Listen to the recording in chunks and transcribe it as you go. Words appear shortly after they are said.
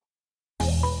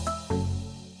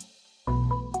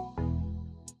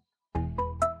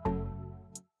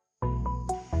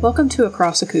Welcome to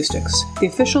Across Acoustics, the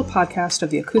official podcast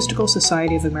of the Acoustical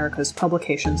Society of America's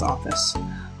Publications Office.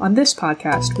 On this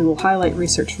podcast, we will highlight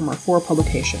research from our four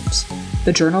publications: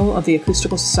 the Journal of the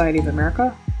Acoustical Society of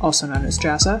America, also known as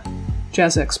JASA,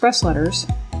 JASA Express Letters,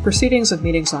 Proceedings of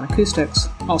Meetings on Acoustics,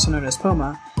 also known as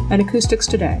POMA, and Acoustics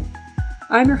Today.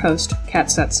 I'm your host, Kat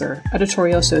Setzer,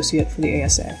 Editorial Associate for the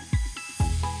ASA.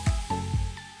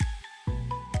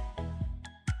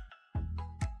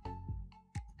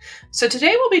 So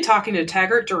today we'll be talking to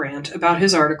Taggart Durant about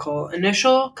his article,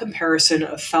 Initial Comparison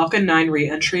of Falcon 9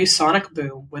 Re-entry Sonic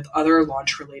Boom with Other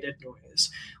Launch-Related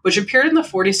Noise, which appeared in the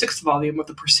 46th volume of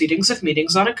the Proceedings of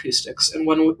Meetings on Acoustics and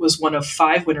was one of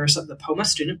 5 winners of the POMA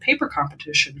Student Paper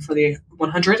Competition for the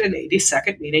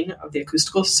 182nd meeting of the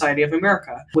Acoustical Society of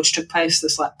America, which took place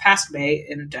this past May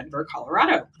in Denver,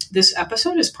 Colorado. This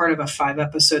episode is part of a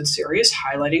 5-episode series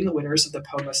highlighting the winners of the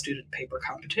POMA Student Paper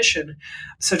Competition.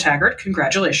 So Taggart,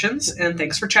 congratulations, and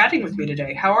thanks for chatting with me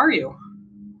today. How are you?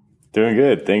 Doing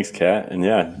good. Thanks, Kat.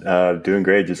 And doing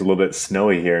great. Just a little bit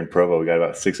snowy here in Provo. We got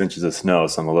about 6 inches of snow,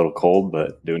 so I'm a little cold,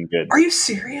 but doing good. Are you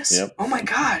serious? Yep. Oh my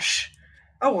gosh.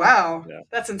 Oh, wow. Yeah.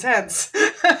 That's intense.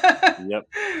 Yep.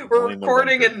 We're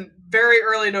recording in very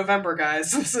early November,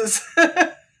 guys. This is...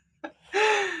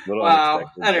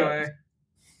 Wow. Anyway.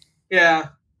 Yeah.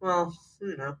 Well,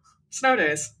 snow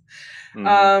days.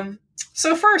 Mm-hmm.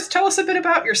 So first, tell us a bit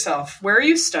about yourself. Where are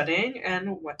you studying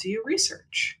and what do you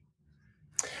research?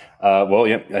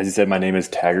 As you said, my name is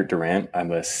Taggart Durant.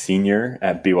 I'm a senior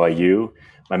at BYU.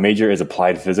 My major is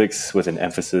applied physics with an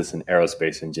emphasis in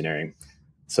aerospace engineering.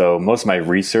 So most of my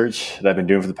research that I've been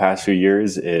doing for the past few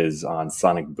years is on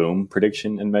sonic boom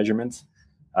prediction and measurements.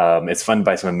 It's funded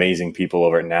by some amazing people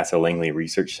over at NASA Langley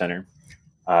Research Center.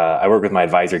 I work with my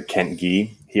advisor, Kent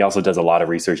Gee. He also does a lot of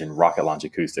research in rocket launch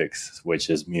acoustics, which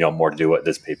is, more to do what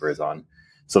this paper is on.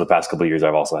 So the past couple of years,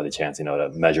 I've also had a chance,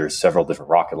 to measure several different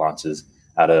rocket launches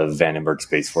out of Vandenberg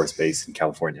Space Force Base in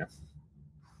California.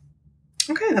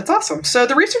 Okay, that's awesome. So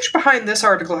the research behind this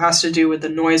article has to do with the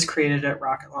noise created at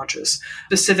rocket launches,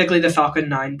 specifically the Falcon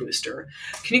 9 booster.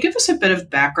 Can you give us a bit of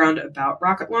background about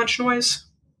rocket launch noise?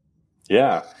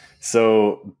 Yeah.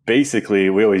 So basically,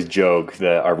 we always joke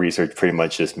that our research pretty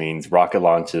much just means rocket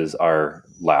launches are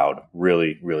loud,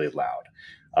 really, really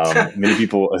loud. Many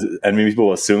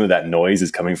people assume that noise is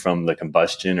coming from the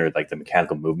combustion or like the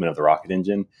mechanical movement of the rocket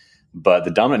engine. But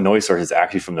the dominant noise source is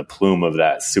actually from the plume of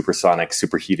that supersonic,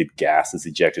 superheated gas that's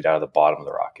ejected out of the bottom of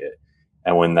the rocket.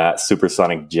 And when that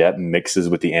supersonic jet mixes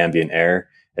with the ambient air,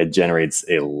 it generates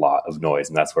a lot of noise.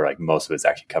 And that's where most of it's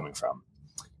actually coming from.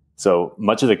 So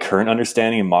much of the current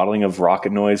understanding and modeling of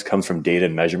rocket noise comes from data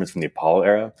and measurements from the Apollo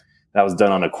era. That was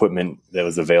done on equipment that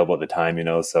was available at the time,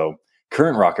 So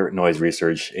current rocket noise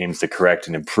research aims to correct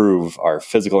and improve our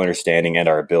physical understanding and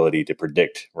our ability to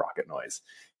predict rocket noise.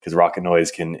 Because rocket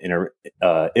noise can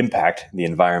impact the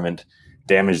environment,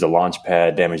 damage the launch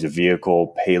pad, damage the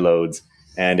vehicle, payloads,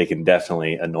 and it can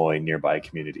definitely annoy nearby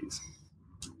communities.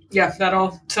 Yeah, that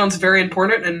all sounds very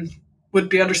important and would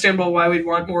be understandable why we'd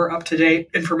want more up-to-date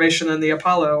information than the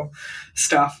Apollo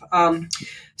stuff.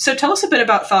 So tell us a bit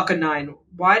about Falcon 9.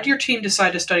 Why did your team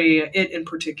decide to study it in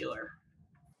particular?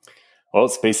 Well,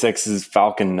 SpaceX's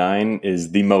Falcon 9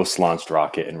 is the most launched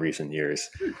rocket in recent years.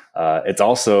 It's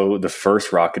also the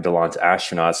first rocket to launch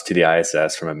astronauts to the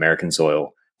ISS from American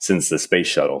soil since the space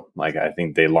shuttle. I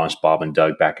think they launched Bob and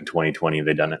Doug back in 2020.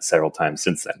 They've done it several times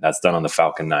since then. That's done on the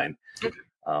Falcon 9. Okay.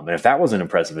 And if that wasn't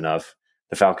impressive enough,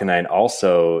 the Falcon 9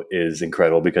 also is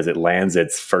incredible because it lands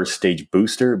its first stage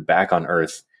booster back on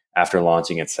Earth after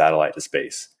launching its satellite to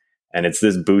space. And it's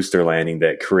this booster landing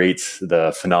that creates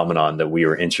the phenomenon that we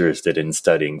were interested in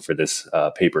studying for this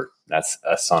paper. That's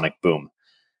a sonic boom.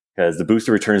 Because the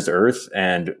booster returns to Earth,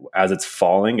 and as it's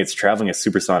falling, it's traveling at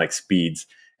supersonic speeds,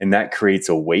 and that creates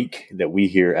a wake that we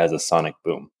hear as a sonic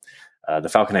boom. The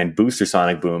Falcon 9 booster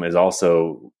sonic boom is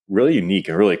also really unique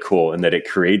and really cool in that it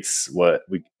creates what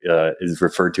is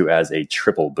referred to as a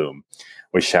triple boom,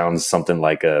 which sounds something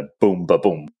like a boom,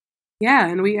 ba-boom. Yeah,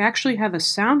 and we actually have a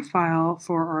sound file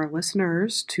for our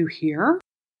listeners to hear.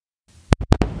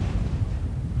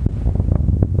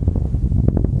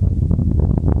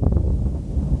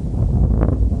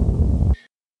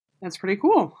 That's pretty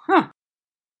cool, huh?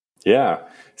 Yeah.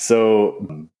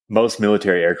 So most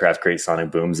military aircraft create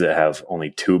sonic booms that have only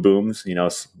 2 booms,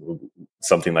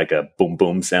 something like a boom,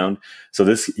 boom sound. So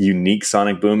this unique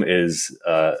sonic boom is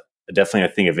definitely a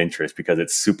thing of interest because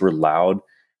it's super loud.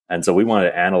 And so we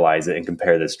wanted to analyze it and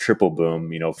compare this triple boom,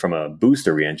 from a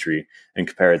booster reentry and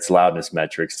compare its loudness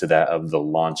metrics to that of the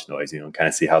launch noise, kind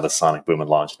of see how the sonic boom and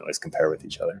launch noise compare with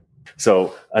each other.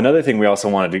 So another thing we also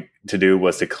wanted to do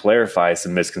was to clarify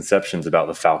some misconceptions about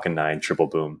the Falcon 9 triple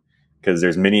boom, because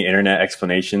there's many internet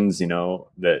explanations,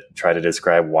 that try to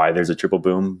describe why there's a triple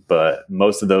boom, but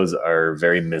most of those are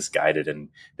very misguided and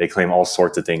they claim all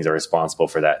sorts of things are responsible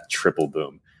for that triple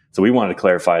boom. So we wanted to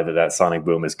clarify that sonic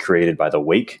boom is created by the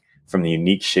wake from the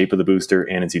unique shape of the booster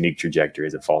and its unique trajectory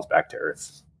as it falls back to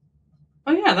Earth.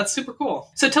 Oh yeah, that's super cool.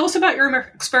 So tell us about your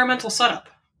experimental setup.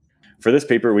 For this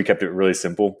paper, we kept it really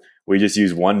simple. We just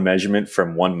used one measurement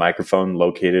from one microphone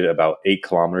located about 8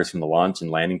 kilometers from the launch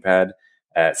and landing pad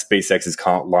at SpaceX's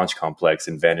launch complex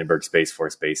in Vandenberg Space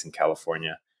Force Base in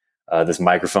California. This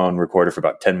microphone recorded for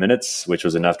about 10 minutes, which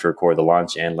was enough to record the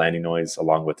launch and landing noise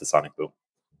along with the sonic boom.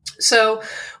 So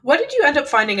what did you end up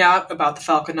finding out about the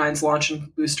Falcon 9's launch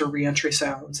and booster reentry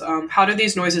sounds? How do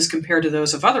these noises compare to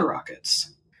those of other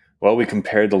rockets? Well, we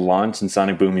compared the launch and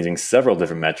sonic boom using several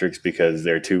different metrics because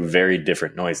they're two very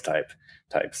different noise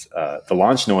types. The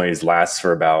launch noise lasts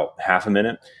for about half a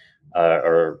minute,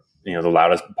 the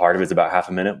loudest part of it is about half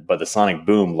a minute, but the sonic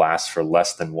boom lasts for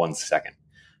less than 1 second.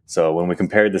 So when we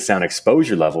compared the sound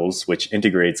exposure levels, which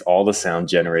integrates all the sound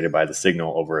generated by the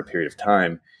signal over a period of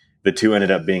time, the two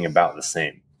ended up being about the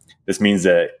same. This means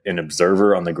that an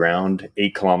observer on the ground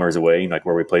 8 kilometers away, like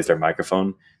where we placed our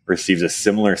microphone, receives a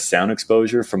similar sound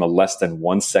exposure from a less than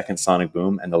 1 second sonic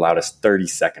boom and the loudest 30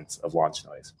 seconds of launch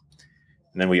noise.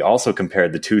 And then we also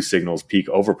compared the two signals' peak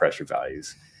overpressure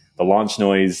values. The launch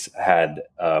noise had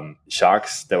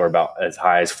shocks that were about as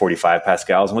high as 45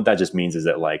 pascals. And what that just means is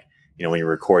that, when you're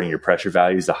recording your pressure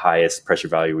values, the highest pressure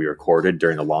value we recorded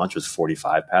during the launch was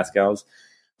 45 pascals.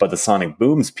 But the sonic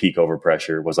boom's peak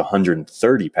overpressure was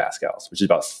 130 pascals, which is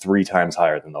about 3 times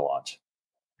higher than the launch.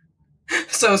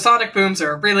 So sonic booms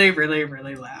are really, really,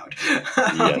 really loud.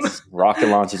 Yes. Rocket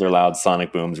launches are loud.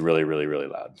 Sonic booms really, really, really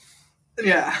loud.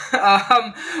 Yeah.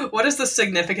 What is the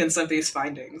significance of these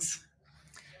findings?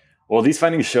 Well, these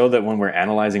findings show that when we're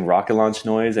analyzing rocket launch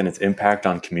noise and its impact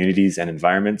on communities and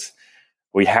environments,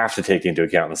 we have to take into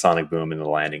account the sonic boom and the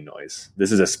landing noise.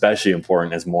 This is especially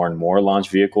important as more and more launch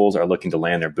vehicles are looking to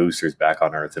land their boosters back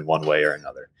on Earth in one way or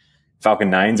another.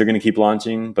 Falcon 9s are going to keep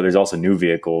launching, but there's also new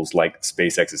vehicles like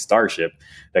SpaceX's Starship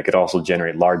that could also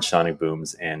generate large sonic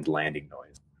booms and landing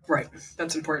noise. Right.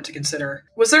 That's important to consider.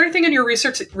 Was there anything in your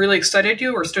research that really excited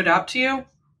you or stood out to you?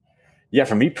 Yeah,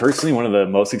 for me personally, one of the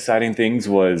most exciting things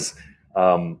was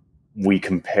we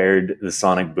compared the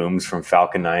sonic booms from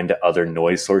Falcon 9 to other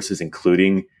noise sources,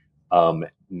 including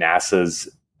NASA's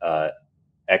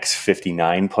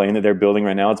X-59 plane that they're building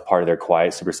right now. It's part of their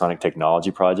Quiet Supersonic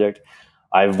Technology project.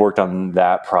 I've worked on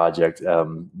that project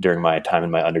during my time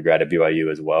in my undergrad at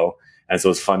BYU as well. And so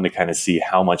it's fun to kind of see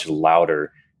how much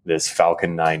louder this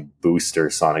Falcon 9 booster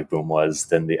sonic boom was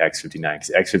than the X-59. Because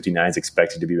X-59 is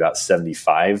expected to be about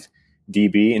 75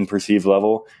 dB in perceived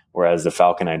level, whereas the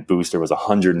Falcon 9 booster was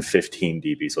 115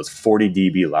 dB. So it's 40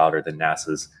 dB louder than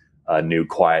NASA's new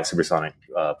Quiet Supersonic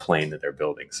plane that they're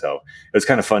building. So it was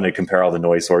kind of fun to compare all the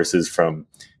noise sources from,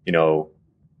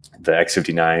 the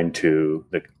X-59 to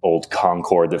the old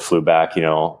Concorde that flew back,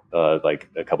 like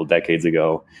a couple decades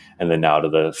ago, and then now to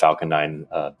the Falcon 9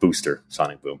 booster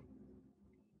sonic boom.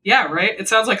 Yeah, right. It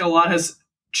sounds like a lot has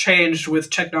changed with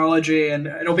technology, and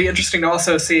it'll be interesting to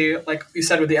also see, like you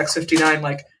said with the X-59,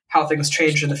 like how things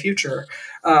change in the future,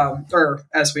 or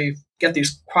as we get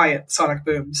these quiet sonic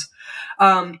booms.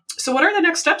 So what are the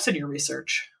next steps in your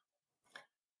research?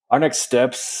 Our next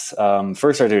steps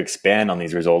first are to expand on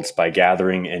these results by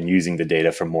gathering and using the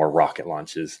data from more rocket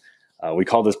launches. We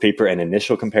call this paper an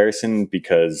initial comparison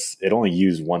because it only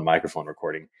used one microphone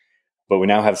recording. But we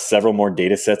now have several more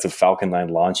data sets of Falcon 9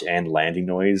 launch and landing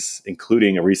noise,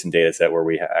 including a recent data set where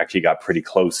we actually got pretty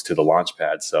close to the launch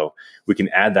pad. So we can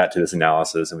add that to this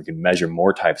analysis and we can measure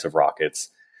more types of rockets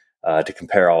to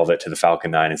compare all of it to the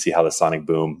Falcon 9 and see how the sonic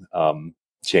boom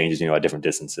changes at different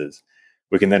distances.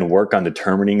 We can then work on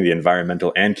determining the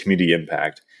environmental and community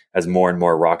impact as more and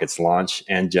more rockets launch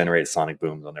and generate sonic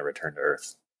booms on their return to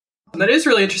Earth. That is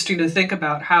really interesting to think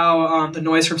about how the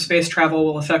noise from space travel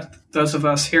will affect those of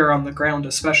us here on the ground,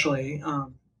 especially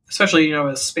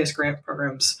as space grant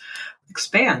programs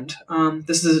expand.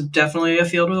 This is definitely a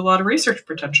field with a lot of research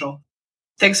potential.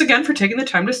 Thanks again for taking the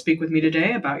time to speak with me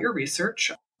today about your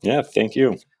research. Yeah, thank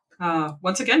you.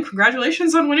 Once again,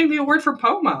 congratulations on winning the award from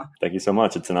POMA. Thank you so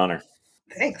much. It's an honor.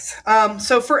 Thanks.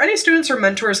 So for any students or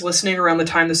mentors listening around the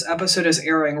time this episode is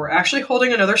airing, we're actually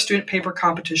holding another student paper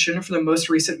competition for the most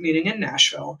recent meeting in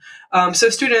Nashville. So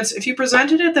students, if you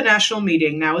presented at the national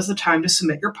meeting, now is the time to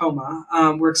submit your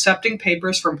POMA. We're accepting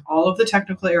papers from all of the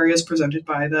technical areas presented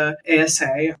by the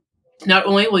ASA. Not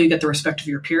only will you get the respect of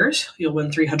your peers, you'll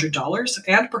win $300,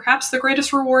 and perhaps the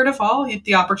greatest reward of all,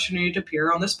 the opportunity to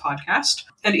appear on this podcast.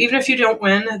 And even if you don't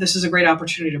win, this is a great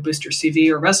opportunity to boost your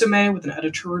CV or resume with an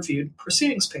editor-reviewed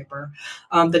proceedings paper.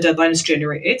 The deadline is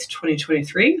January 8th,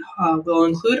 2023. We'll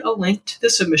include a link to the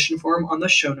submission form on the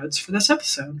show notes for this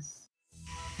episode.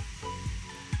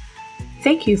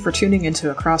 Thank you for tuning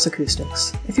into Across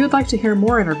Acoustics. If you would like to hear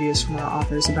more interviews from our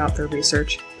authors about their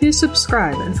research, please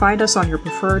subscribe and find us on your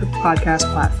preferred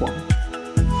podcast platform.